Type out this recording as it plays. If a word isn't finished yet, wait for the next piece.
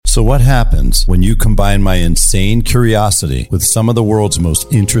So what happens when you combine my insane curiosity with some of the world's most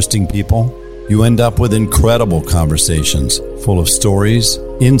interesting people? You end up with incredible conversations full of stories,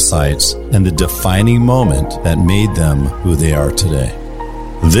 insights, and the defining moment that made them who they are today.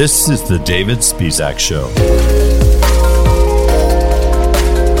 This is the David Spizak Show.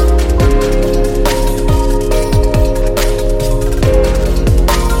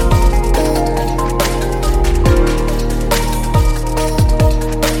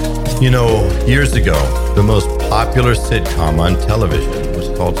 You know, years ago, the most popular sitcom on television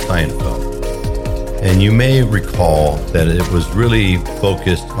was called Seinfeld. And you may recall that it was really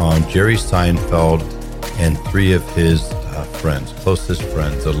focused on Jerry Seinfeld and three of his friends, closest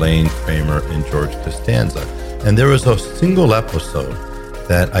friends, Elaine, Kramer, and George Costanza. And there was a single episode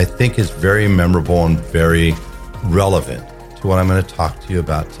that I think is very memorable and very relevant to what I'm going to talk to you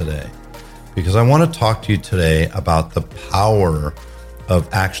about today. Because I want to talk to you today about the power of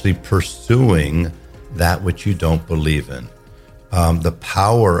actually pursuing that which you don't believe in. The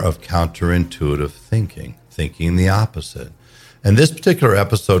power of counterintuitive thinking the opposite. And this particular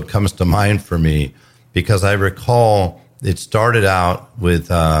episode comes to mind for me because I recall it started out with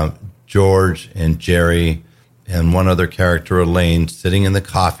George and Jerry and one other character, Elaine, sitting in the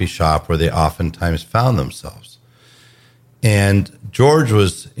coffee shop where they oftentimes found themselves. And George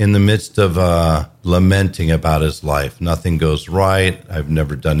was in the midst of lamenting about his life. Nothing goes right. I've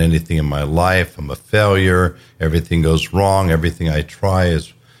never done anything in my life. I'm a failure. Everything goes wrong. Everything I try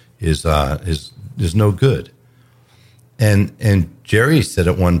is no good. And Jerry said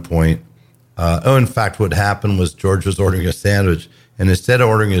at one point, in fact, what happened was George was ordering a sandwich, and instead of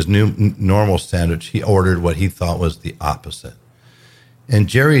ordering his normal sandwich, he ordered what he thought was the opposite. And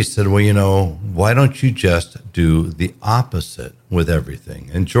Jerry said, well, you know, why don't you just do the opposite with everything?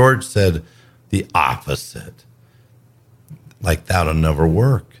 And George said, the opposite? Like that'll never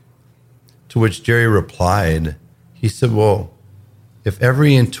work. To which Jerry replied, he said, well, if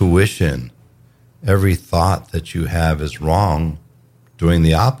every intuition, every thought that you have is wrong, doing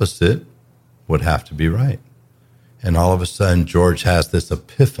the opposite would have to be right. And all of a sudden, George has this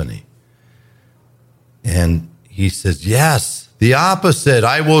epiphany. And he says, yes, the opposite.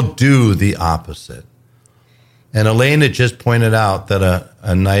 I will do the opposite. And Elaine had just pointed out that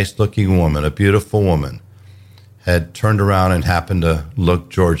a nice-looking woman, a beautiful woman, had turned around and happened to look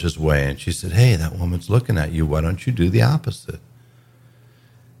George's way. And she said, hey, that woman's looking at you. Why don't you do the opposite?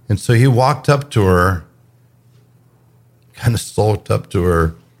 And so he walked up to her, kind of sulked up to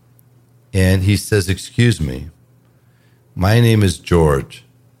her, and he says, excuse me, my name is George,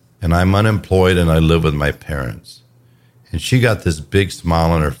 and I'm unemployed and I live with my parents. And she got this big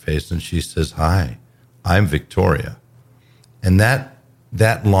smile on her face and she says, hi, I'm Victoria. And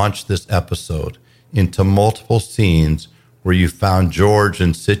that launched this episode into multiple scenes where you found George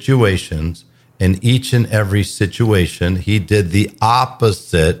in situations, and each and every situation, he did the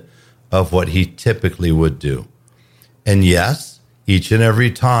opposite of what he typically would do. And yes, each and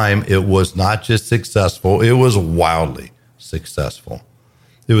every time, it was not just successful, it was wildly successful.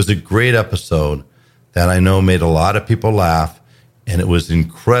 It was a great episode that I know made a lot of people laugh, and it was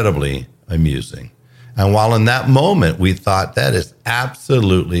incredibly amusing. And while in that moment we thought that is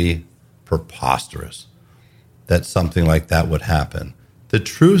absolutely preposterous that something like that would happen, the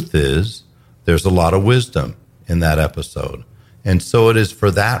truth is there's a lot of wisdom in that episode. And so it is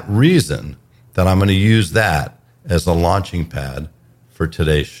for that reason that I'm going to use that as a launching pad for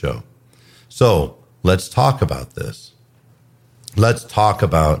today's show. So let's talk about this. Let's talk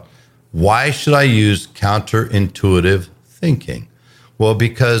about why should I use counterintuitive thinking? Well,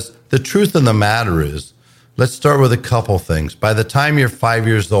 because the truth of the matter is, let's start with a couple things. By the time you're 5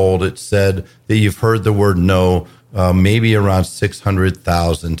 years old, it's said that you've heard the word no maybe around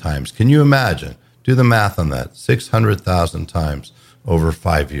 600,000 times. Can you imagine? Do the math on that. 600,000 times over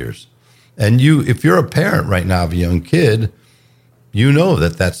 5 years. And if you're a parent right now of a young kid, you know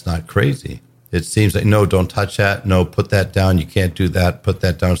that that's not crazy. It seems like, no, don't touch that. No, put that down. You can't do that. Put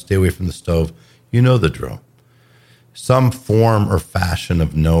that down. Stay away from the stove. You know the drill. Some form or fashion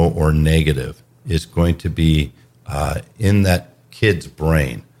of no or negative is going to be in that kid's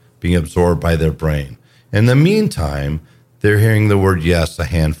brain, being absorbed by their brain. In the meantime, they're hearing the word yes a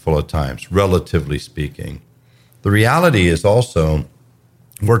handful of times, relatively speaking. The reality is also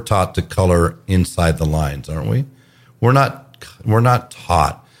we're taught to color inside the lines, aren't we? We're not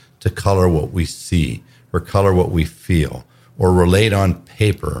taught to color what we see or color what we feel or relate on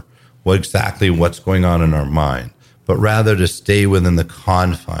paper what's going on in our mind, but rather to stay within the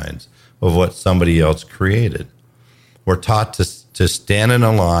confines of what somebody else created. We're taught to stand in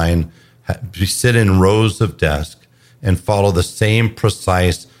a line, sit in rows of desks, and follow the same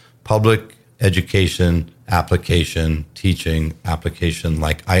precise public education application, teaching application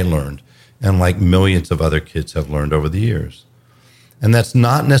like I learned and like millions of other kids have learned over the years. And that's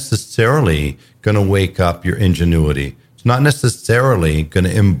not necessarily going to wake up your ingenuity. It's not necessarily going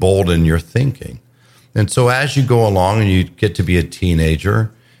to embolden your thinking. And so as you go along and you get to be a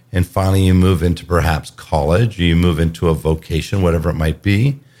teenager, and finally you move into perhaps college, or you move into a vocation, whatever it might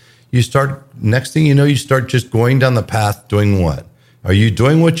be, next thing you know, you start just going down the path doing what? Are you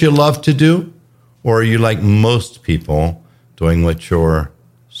doing what you love to do? Or are you like most people doing what you're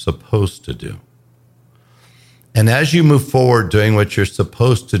supposed to do? And as you move forward doing what you're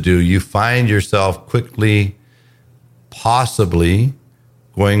supposed to do, you find yourself quickly, possibly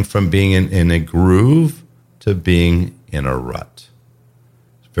going from being in a groove to being in a rut.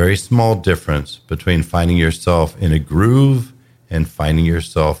 It's a very small difference between finding yourself in a groove and finding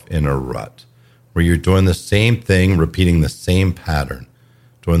yourself in a rut, where you're doing the same thing, repeating the same pattern,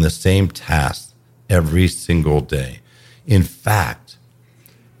 doing the same tasks every single day. In fact,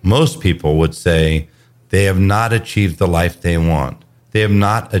 most people would say they have not achieved the life they want. They have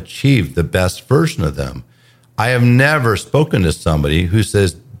not achieved the best version of them. I have never spoken to somebody who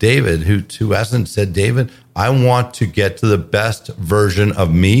says, David, who hasn't said, David, I want to get to the best version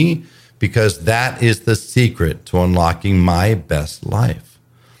of me because that is the secret to unlocking my best life.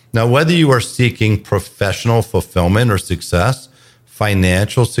 Now, whether you are seeking professional fulfillment or success,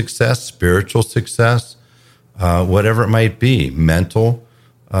 financial success, spiritual success, whatever it might be, mental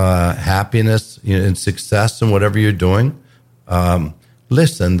happiness and success in whatever you're doing.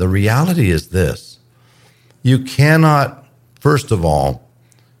 Listen, the reality is this. You cannot, first of all,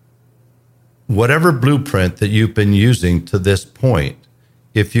 whatever blueprint that you've been using to this point,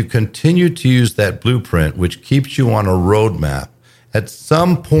 if you continue to use that blueprint, which keeps you on a roadmap, at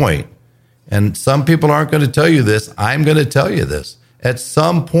some point, and some people aren't going to tell you this, I'm going to tell you this. At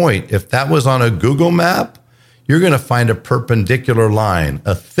some point, if that was on a Google map, you're going to find a perpendicular line,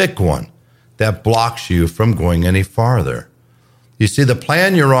 a thick one, that blocks you from going any farther. You see, the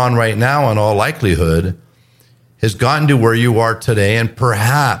plan you're on right now, in all likelihood, has gotten to where you are today, and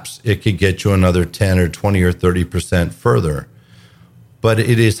perhaps it could get you another 10 or 20 or 30% further. But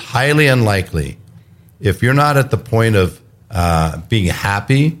it is highly unlikely. If you're not at the point of being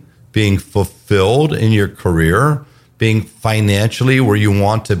happy, being fulfilled in your career, being financially where you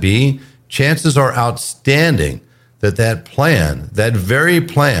want to be, chances are outstanding that plan, that very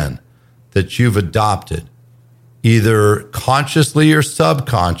plan that you've adopted, either consciously or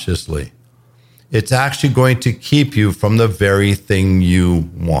subconsciously, it's actually going to keep you from the very thing you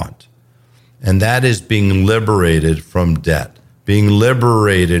want. And that is being liberated from debt, being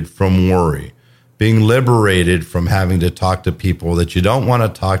liberated from worry, being liberated from having to talk to people that you don't want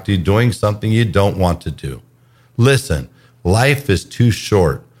to talk to, doing something you don't want to do. Listen, life is too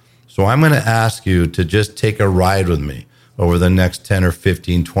short. So I'm going to ask you to just take a ride with me over the next 10 or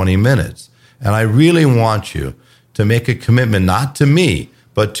 15, 20 minutes. And I really want you to make a commitment, not to me,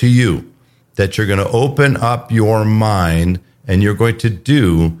 but to you, that you're going to open up your mind and you're going to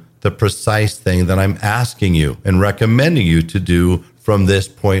do the precise thing that I'm asking you and recommending you to do from this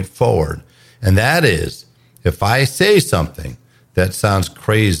point forward. And that is, if I say something that sounds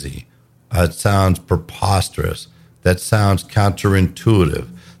crazy, it sounds preposterous, that sounds counterintuitive,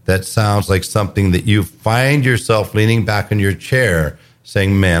 that sounds like something that you find yourself leaning back in your chair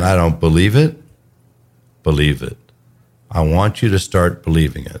saying, man, I don't believe it. Believe it. I want you to start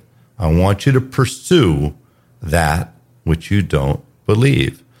believing it. I want you to pursue that which you don't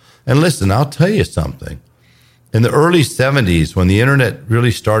believe. And listen, I'll tell you something. In the early 70s, when the internet really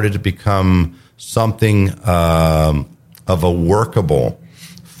started to become something of a workable,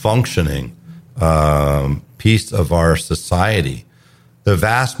 functioning piece of our society, the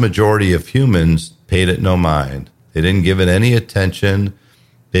vast majority of humans paid it no mind. They didn't give it any attention.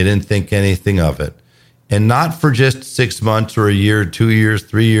 They didn't think anything of it. And not for just 6 months or a year, 2 years,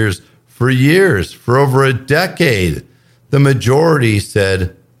 3 years, for over a decade, the majority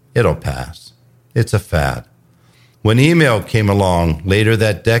said, it'll pass. It's a fad. When email came along later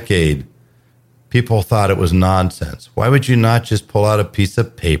that decade, people thought it was nonsense. Why would you not just pull out a piece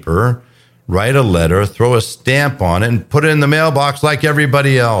of paper, write a letter, throw a stamp on it, and put it in the mailbox like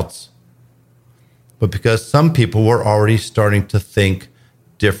everybody else? But because some people were already starting to think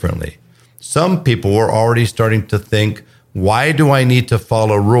differently. Some people were already starting to think, why do I need to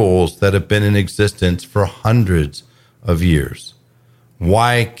follow rules that have been in existence for hundreds of years?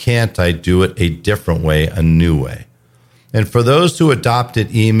 Why can't I do it a different way, a new way? And for those who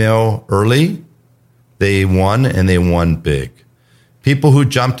adopted email early, they won, and they won big. People who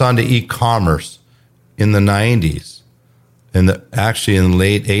jumped onto e-commerce in the 90s Actually in the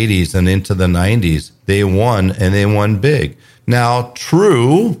late 80s and into the 90s, they won, and they won big. Now,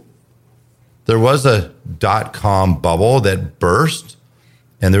 true, there was a dot-com bubble that burst,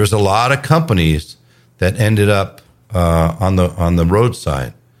 and there was a lot of companies that ended up on the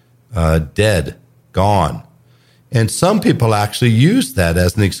roadside, dead, gone. And some people actually used that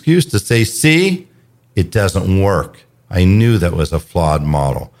as an excuse to say, see, it doesn't work. I knew that was a flawed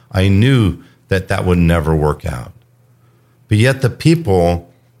model. I knew that would never work out. But yet the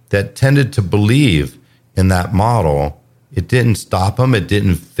people that tended to believe in that model, it didn't stop them, it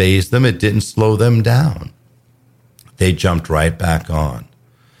didn't phase them, it didn't slow them down. They jumped right back on.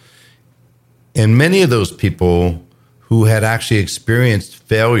 And many of those people who had actually experienced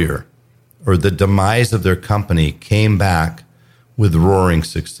failure or the demise of their company came back with roaring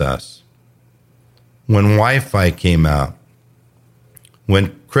success. When Wi-Fi came out,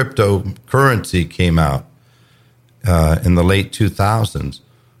 when cryptocurrency came out in the late 2000s,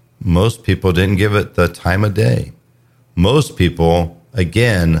 most people didn't give it the time of day. Most people,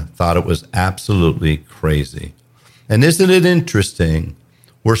 again, thought it was absolutely crazy. And isn't it interesting?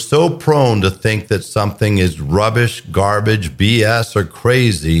 We're so prone to think that something is rubbish, garbage, BS, or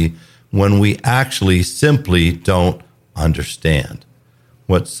crazy when we actually simply don't understand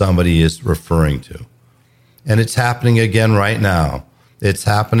what somebody is referring to. And it's happening again right now. It's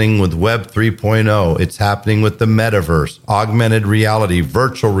happening with Web 3.0. It's happening with the metaverse, augmented reality,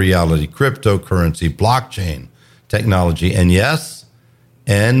 virtual reality, cryptocurrency, blockchain technology, and yes,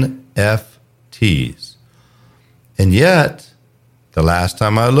 NFTs. And yet, the last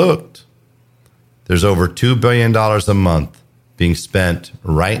time I looked, there's over $2 billion a month being spent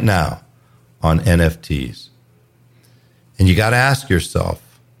right now on NFTs. And you got to ask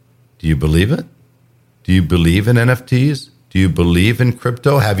yourself, do you believe it? Do you believe in NFTs? Do you believe in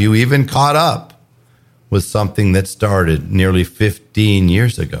crypto? Have you even caught up with something that started nearly 15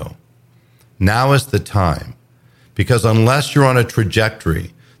 years ago? Now is the time, because unless you're on a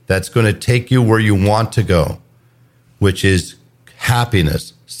trajectory that's going to take you where you want to go, which is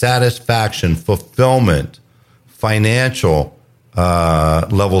happiness, satisfaction, fulfillment, financial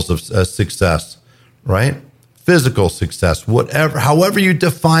levels of success, right? Physical success, whatever, however you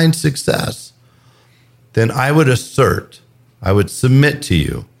define success, then I would submit to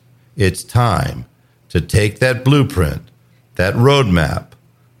you, it's time to take that blueprint, that roadmap,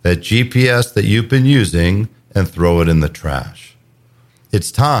 that GPS that you've been using and throw it in the trash.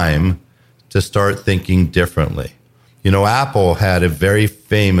 It's time to start thinking differently. You know, Apple had a very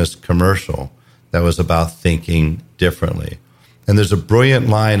famous commercial that was about thinking differently. And there's a brilliant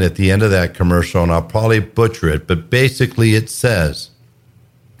line at the end of that commercial, and I'll probably butcher it, but basically it says,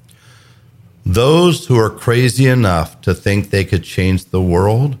 those who are crazy enough to think they could change the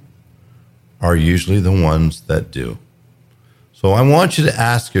world are usually the ones that do. So I want you to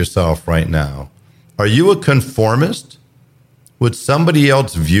ask yourself right now, are you a conformist? Would somebody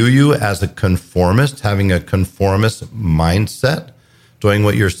else view you as a conformist, having a conformist mindset, doing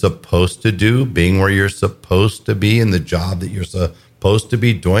what you're supposed to do, being where you're supposed to be in the job that you're supposed to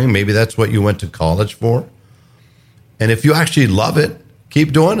be doing? Maybe that's what you went to college for. And if you actually love it,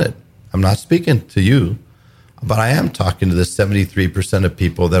 keep doing it. I'm not speaking to you, but I am talking to the 73% of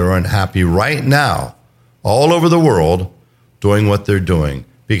people that are unhappy right now, all over the world, doing what they're doing,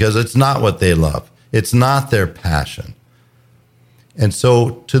 because it's not what they love. It's not their passion. And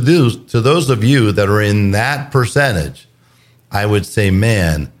so to those of you that are in that percentage, I would say,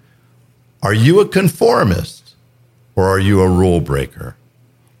 man, are you a conformist or are you a rule breaker?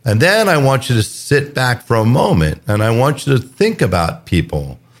 And then I want you to sit back for a moment and I want you to think about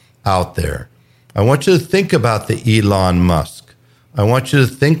people out there. I want you to think about the Elon Musk. I want you to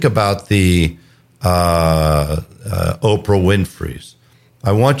think about the Oprah Winfrey's.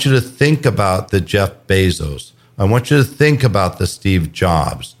 I want you to think about the Jeff Bezos. I want you to think about the Steve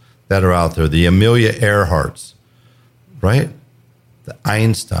Jobs that are out there, the Amelia Earharts, right? The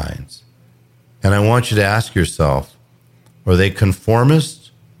Einsteins. And I want you to ask yourself, were they conformists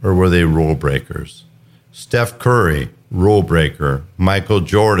or were they rule breakers? Steph Curry, rule breaker. Michael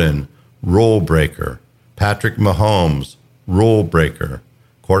Jordan, rule breaker. Patrick Mahomes, rule breaker.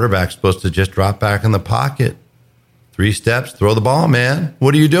 Quarterback's supposed to just drop back in the pocket. 3 steps, throw the ball, man.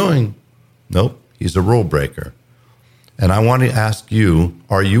 What are you doing? Nope, he's a rule breaker. And I want to ask you,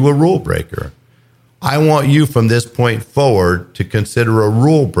 are you a rule breaker? I want you from this point forward to consider a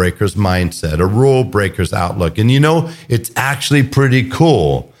rule breaker's mindset, a rule breaker's outlook. And you know, it's actually pretty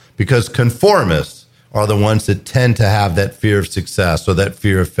cool because conformists are the ones that tend to have that fear of success or that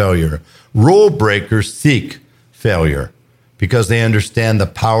fear of failure. Rule breakers seek failure because they understand the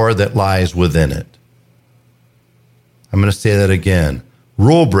power that lies within it. I'm going to say that again.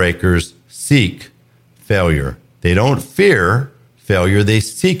 Rule breakers seek failure. They don't fear failure, they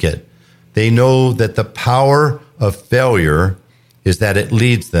seek it. They know that the power of failure is that it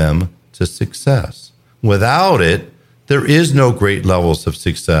leads them to success. Without it, there is no great levels of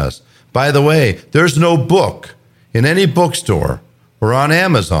success. By the way, there's no book in any bookstore or on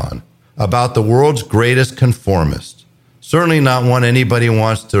Amazon about the world's greatest conformist. Certainly not one anybody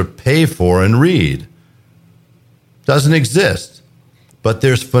wants to pay for and read. Doesn't exist. But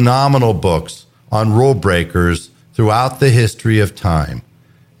there's phenomenal books on rule breakers throughout the history of time.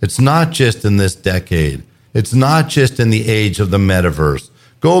 It's not just in this decade. It's not just in the age of the metaverse.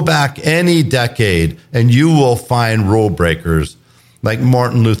 Go back any decade and you will find rule breakers. Like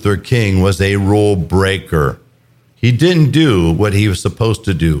Martin Luther King was a rule breaker. He didn't do what he was supposed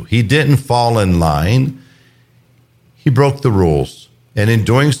to do. He didn't fall in line. He broke the rules. And in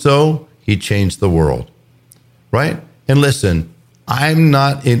doing so, he changed the world. Right? And listen, I'm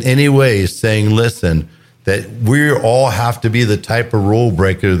not in any way saying, listen, that we all have to be the type of rule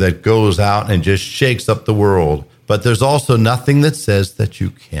breaker that goes out and just shakes up the world. But there's also nothing that says that you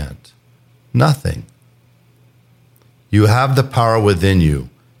can't. Nothing. You have the power within you.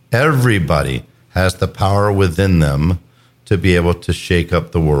 Everybody has the power within them to be able to shake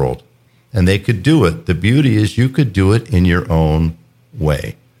up the world. And they could do it. The beauty is you could do it in your own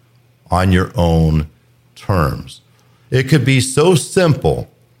way, on your own terms. It could be so simple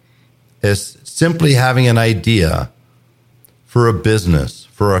as simply having an idea for a business,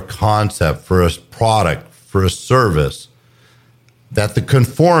 for a concept, for a product, for a service that the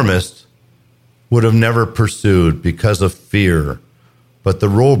conformist would have never pursued because of fear. But the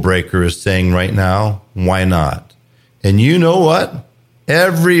rule breaker is saying right now, why not? And you know what?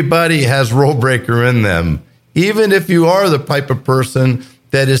 Everybody has rule breaker in them. Even if you are the type of person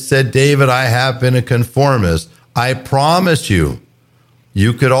that has said, David, I have been a conformist, I promise you,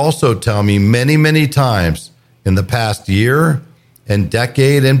 you could also tell me many, many times in the past year and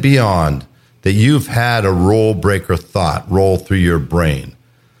decade and beyond that you've had a rule breaker thought roll through your brain.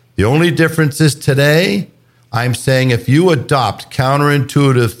 The only difference is today, I'm saying if you adopt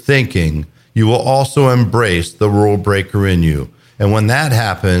counterintuitive thinking, you will also embrace the rule breaker in you. And when that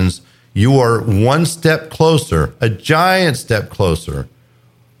happens, you are one step closer, a giant step closer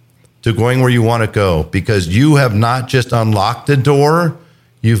to going where you want to go, because you have not just unlocked the door,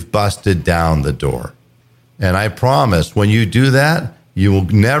 you've busted down the door. And I promise when you do that, you will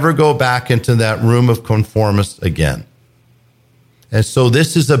never go back into that room of conformists again. And so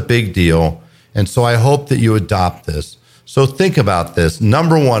this is a big deal. And so I hope that you adopt this. So think about this.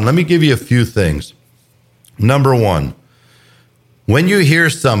 Number one, let me give you a few things. Number one, when you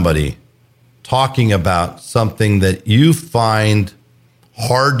hear somebody talking about something that you find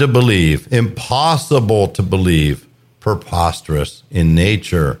hard to believe, impossible to believe, preposterous in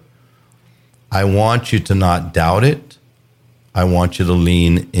nature, I want you to not doubt it. I want you to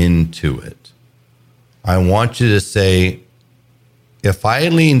lean into it. I want you to say, if I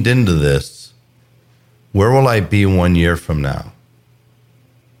leaned into this, where will I be 1 year from now?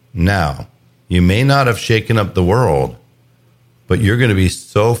 Now, you may not have shaken up the world, but you're going to be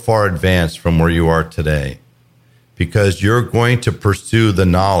so far advanced from where you are today because you're going to pursue the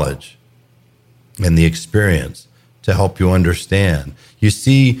knowledge and the experience to help you understand. You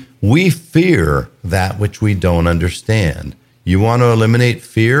see, we fear that which we don't understand. You want to eliminate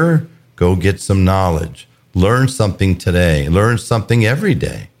fear? Go get some knowledge. Learn something today. Learn something every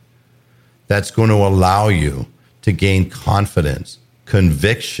day. That's going to allow you to gain confidence,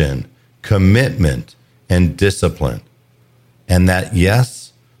 conviction, commitment, and discipline. And that,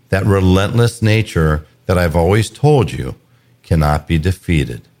 yes, that relentless nature that I've always told you cannot be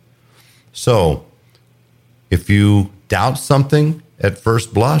defeated. So, if you doubt something at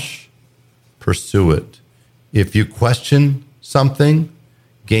first blush, pursue it. If you question something,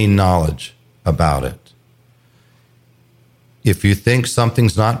 gain knowledge about it. If you think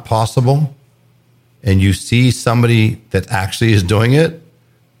something's not possible and you see somebody that actually is doing it,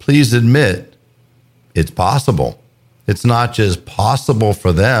 please admit it's possible. It's not just possible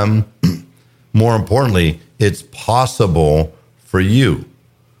for them. More importantly, it's possible for you.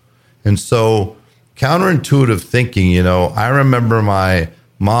 And so counterintuitive thinking, I remember my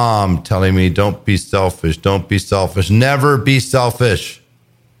mom telling me, don't be selfish, never be selfish.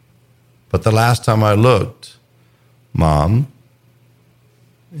 But the last time I looked, Mom,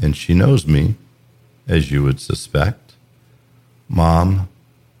 and she knows me, as you would suspect, Mom,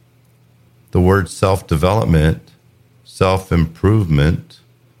 the word self-development, self-improvement,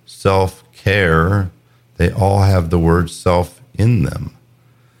 self-care, they all have the word self in them.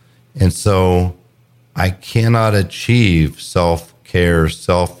 And so I cannot achieve self-care,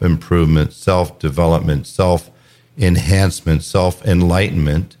 self-improvement, self-development, self-enhancement,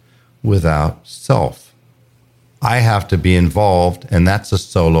 self-enlightenment without self. I have to be involved, and that's a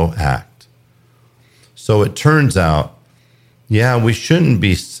solo act. So it turns out, yeah, we shouldn't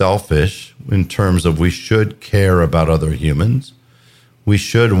be selfish in terms of we should care about other humans. We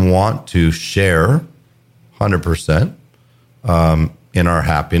should want to share 100% in our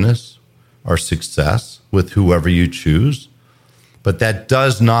happiness, our success with whoever you choose. But that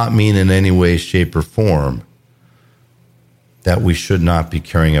does not mean in any way, shape, or form that we should not be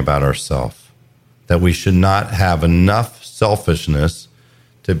caring about ourselves, that we should not have enough selfishness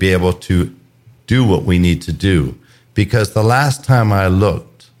to be able to do what we need to do. Because the last time I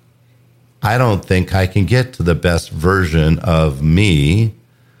looked, I don't think I can get to the best version of me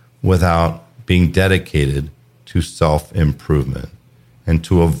without being dedicated to self-improvement and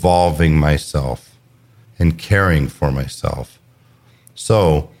to evolving myself and caring for myself.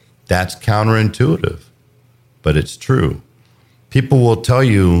 So that's counterintuitive, but it's true. People will tell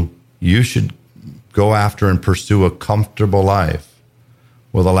you you should go after and pursue a comfortable life.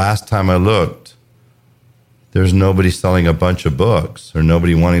 Well, the last time I looked, there's nobody selling a bunch of books or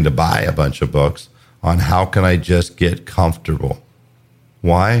nobody wanting to buy a bunch of books on how can I just get comfortable.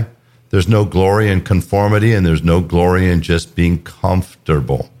 Why? There's no glory in conformity and there's no glory in just being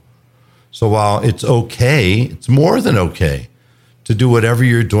comfortable. So while it's okay, it's more than okay to do whatever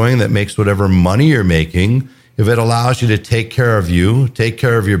you're doing that makes whatever money you're making, if it allows you to take care of you, take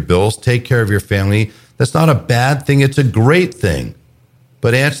care of your bills, take care of your family, that's not a bad thing. It's a great thing.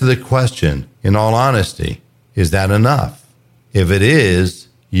 But answer the question, in all honesty, is that enough? If it is,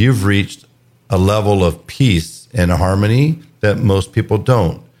 you've reached a level of peace and harmony that most people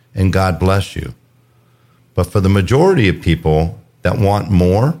don't, and God bless you. But for the majority of people that want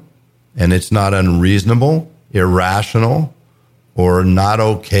more, and it's not unreasonable, irrational, or not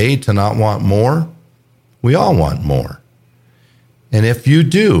okay to not want more, we all want more. And if you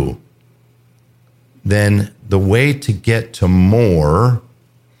do, then the way to get to more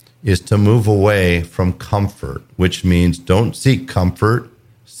is to move away from comfort, which means don't seek comfort,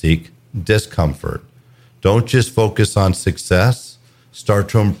 seek discomfort. Don't just focus on success, start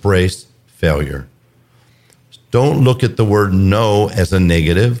to embrace failure. Don't look at the word no as a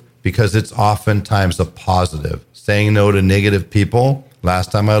negative because it's oftentimes a positive. Saying no to negative people,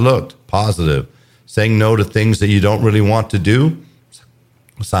 last time I looked, positive. Saying no to things that you don't really want to do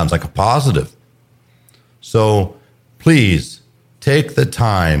sounds like a positive. So please, take the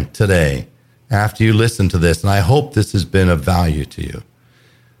time today after you listen to this, and I hope this has been of value to you.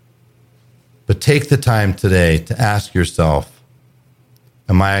 But take the time today to ask yourself,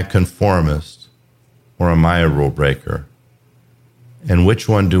 am I a conformist or am I a rule breaker? And which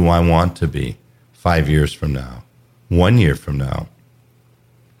one do I want to be 5 years from now, 1 year from now?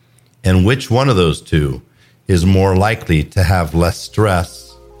 And which one of those two is more likely to have less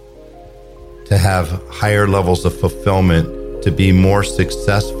stress, to have higher levels of fulfillment, to be more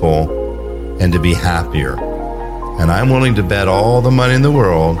successful, and to be happier? And I'm willing to bet all the money in the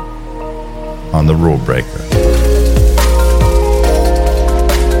world on the rule breaker.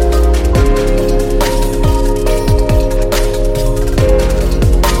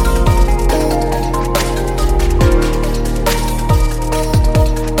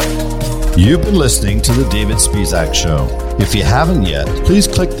 You've been listening to The David Spizak Show. If you haven't yet, please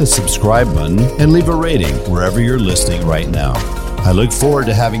click the subscribe button and leave a rating wherever you're listening right now. I look forward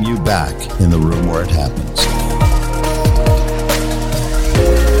to having you back in the room where it happens.